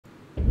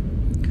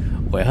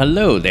Well,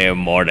 hello there,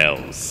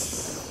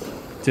 mortals.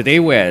 Today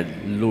we're at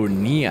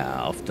Rune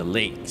of the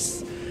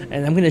Lakes,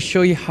 and I'm going to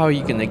show you how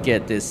you're going to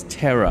get this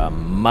Terra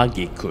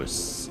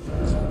Magicus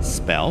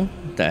spell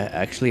that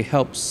actually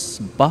helps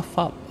buff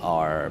up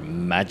our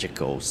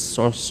magical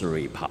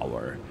sorcery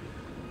power.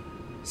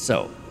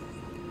 So,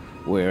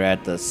 we're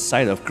at the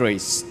site of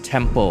Grace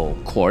Temple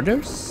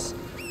quarters,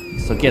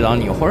 so get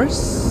on your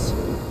horse.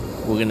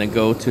 We're going to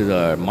go to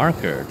the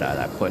marker that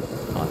I put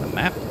on the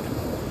map.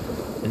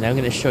 And I'm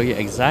going to show you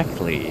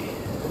exactly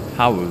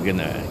how we're going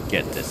to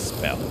get this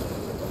spell.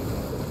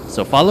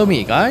 So follow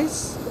me,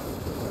 guys,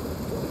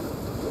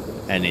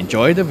 and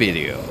enjoy the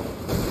video.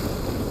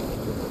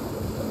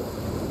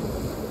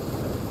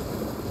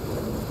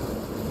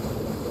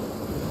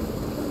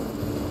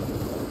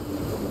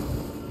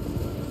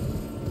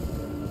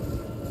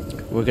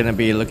 We're going to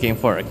be looking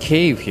for a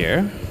cave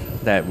here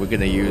that we're going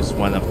to use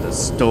one of the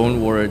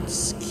stone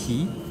words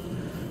key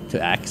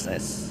to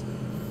access.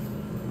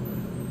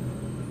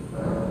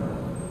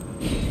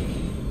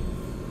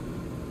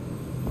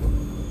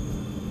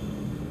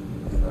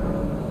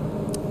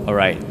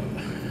 Alright,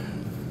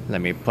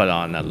 let me put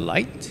on a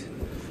light,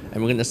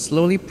 and we're going to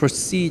slowly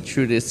proceed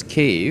through this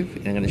cave,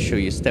 and I'm going to show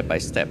you step by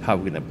step how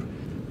we're going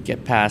to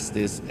get past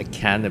this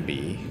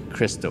Academy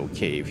crystal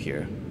cave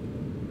here.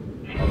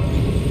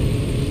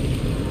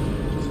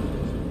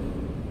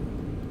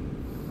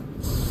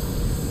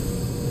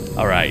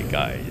 Alright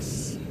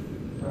guys,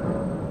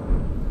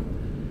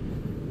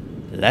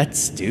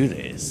 let's do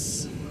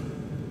this.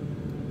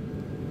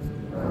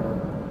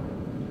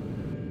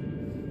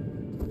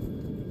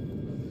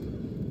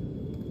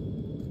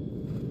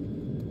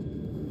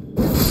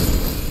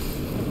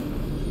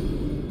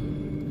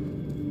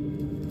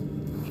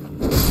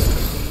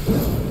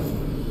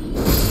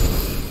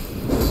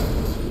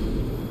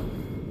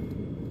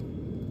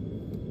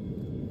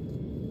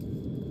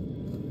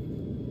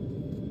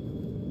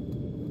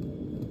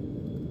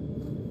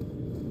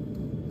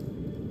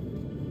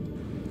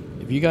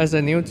 If you guys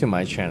are new to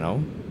my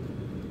channel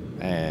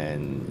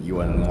and you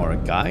want more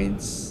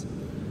guides,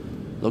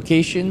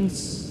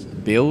 locations,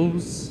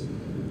 builds,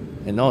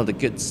 and all the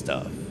good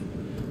stuff,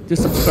 do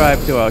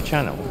subscribe to our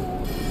channel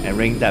and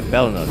ring that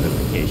bell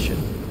notification.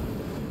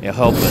 It'll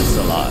help us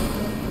a lot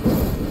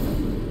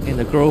in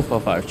the growth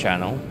of our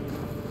channel.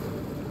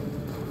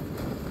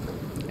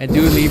 And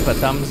do leave a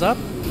thumbs up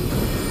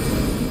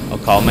or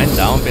comment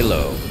down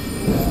below.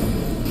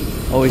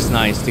 Always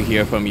nice to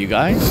hear from you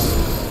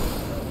guys.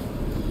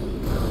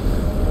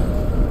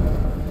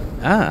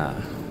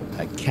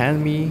 A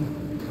GriMmiE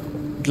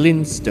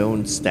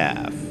glintstone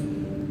staff.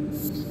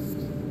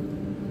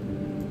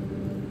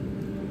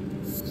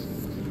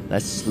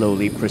 Let's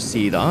slowly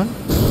proceed on.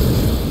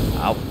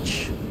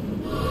 Ouch.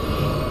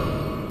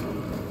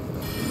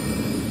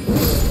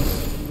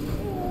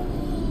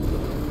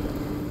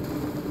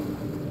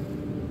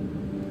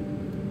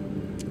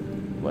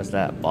 What's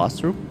that,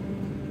 boss room?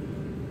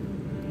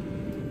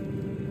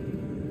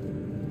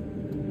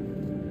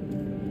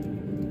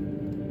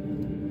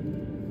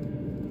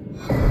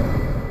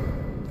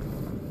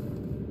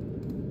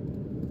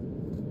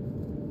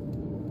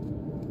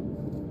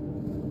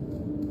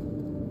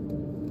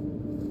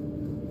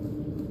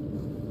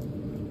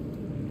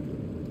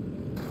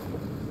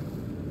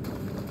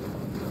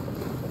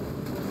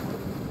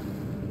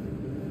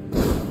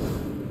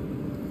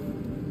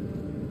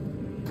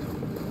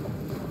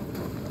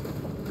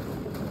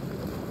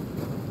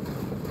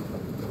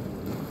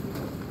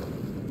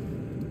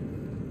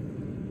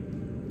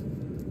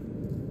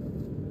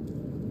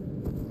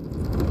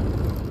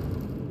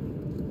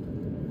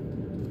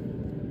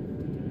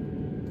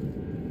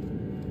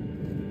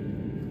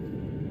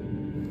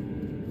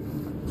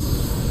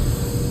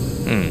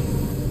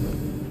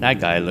 That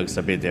guy looks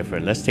a bit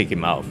different. Let's take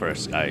him out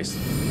first, guys.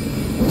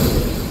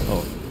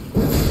 Oh.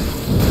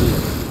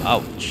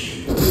 Ouch.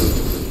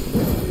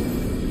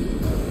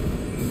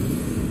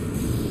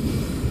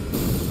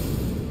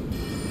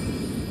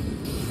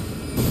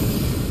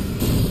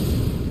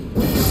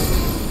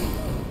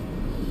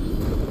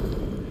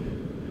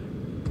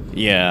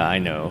 Yeah, I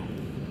know.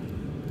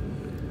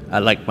 I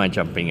like my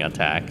jumping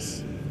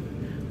attacks.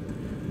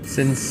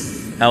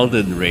 Since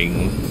Elden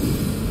Ring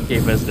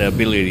gave us the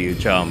ability to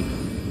jump,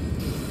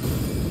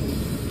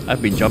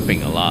 I've been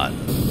jumping a lot.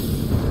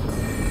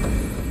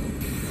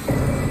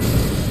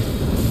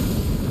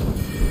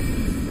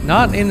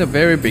 Not in the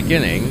very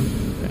beginning.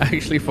 I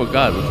actually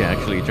forgot we can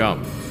actually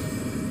jump.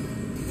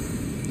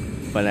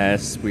 But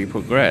as we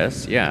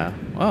progress, yeah.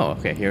 Oh,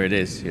 okay, here it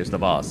is. Here's the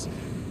boss.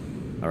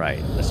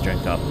 Alright, let's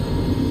drink up.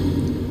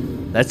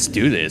 Let's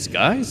do this,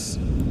 guys.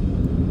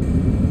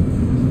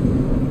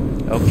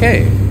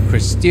 Okay,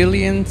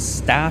 Crystalline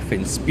Staff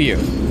and Spear.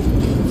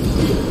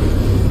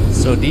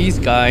 So these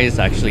guys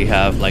actually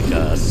have like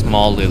a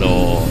small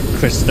little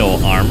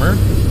crystal armor.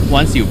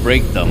 Once you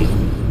break them,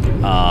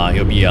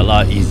 it'll be a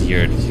lot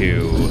easier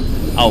to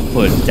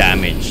output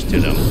damage to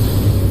them.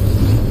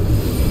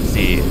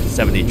 See,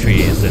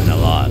 73 isn't a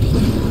lot.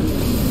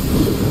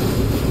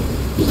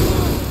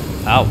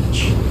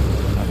 Ouch.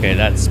 Okay,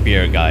 that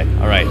spear guy.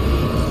 Alright.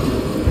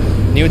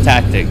 New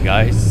tactic,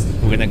 guys.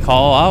 We're gonna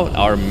call out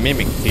our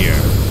Mimic tier.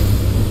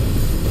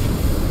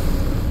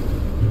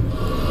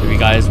 If you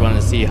guys want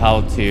to see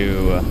how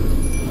to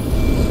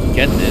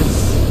get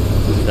this,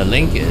 the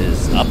link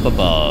is up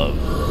above.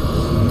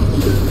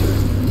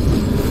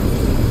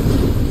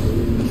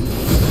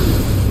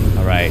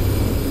 Alright.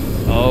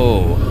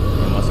 Oh,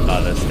 almost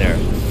got us there.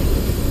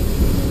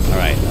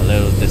 Alright, a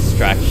little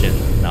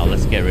distraction. Now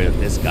let's get rid of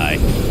this guy.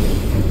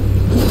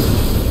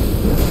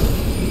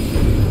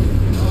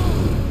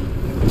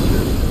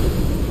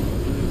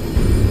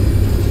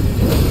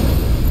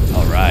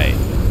 Alright.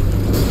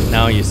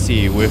 Now you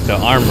see, with the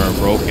armor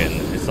broken,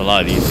 it's a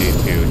lot easier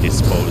to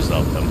dispose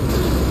of them.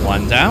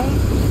 One down.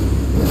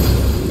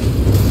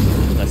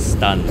 Let's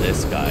stun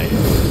this guy.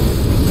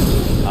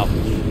 Ouch.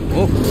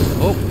 Oh,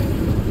 oh.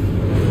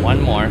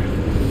 One more.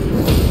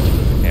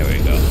 There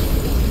we go.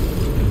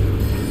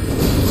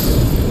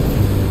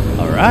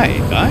 Alright,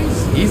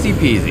 guys. Easy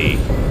peasy.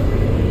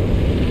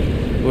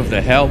 With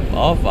the help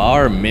of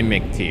our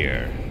Mimic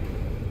tier.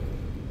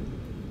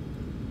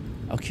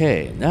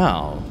 Okay,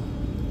 now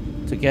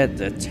to get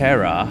the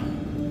Terra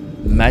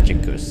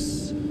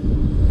Magicus,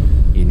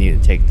 you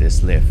need to take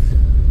this lift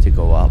to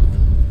go up.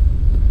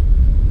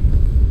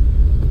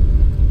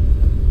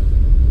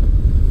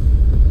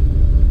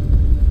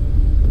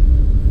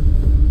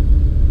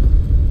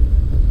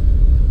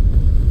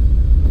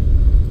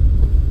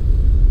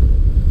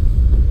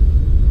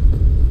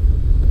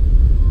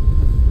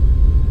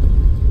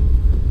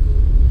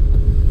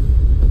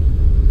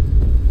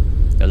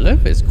 The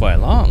lift is quite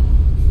long.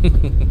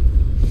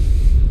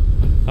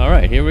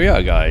 Alright, here we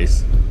are,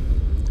 guys.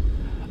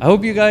 I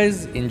hope you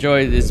guys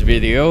enjoyed this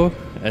video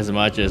as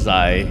much as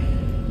I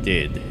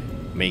did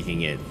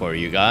making it for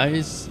you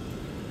guys.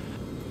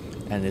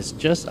 And it's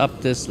just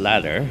up this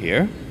ladder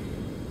here.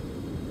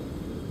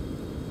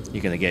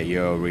 You're gonna get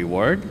your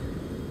reward.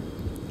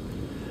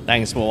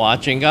 Thanks for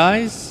watching,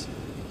 guys.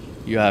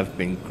 You have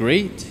been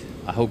great.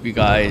 I hope you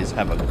guys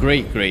have a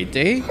great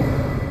day.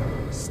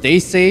 Stay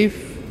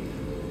safe.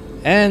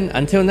 And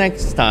until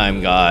next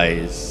time,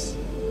 guys,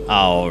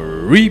 I'll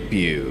reap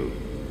you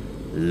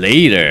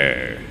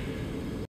later.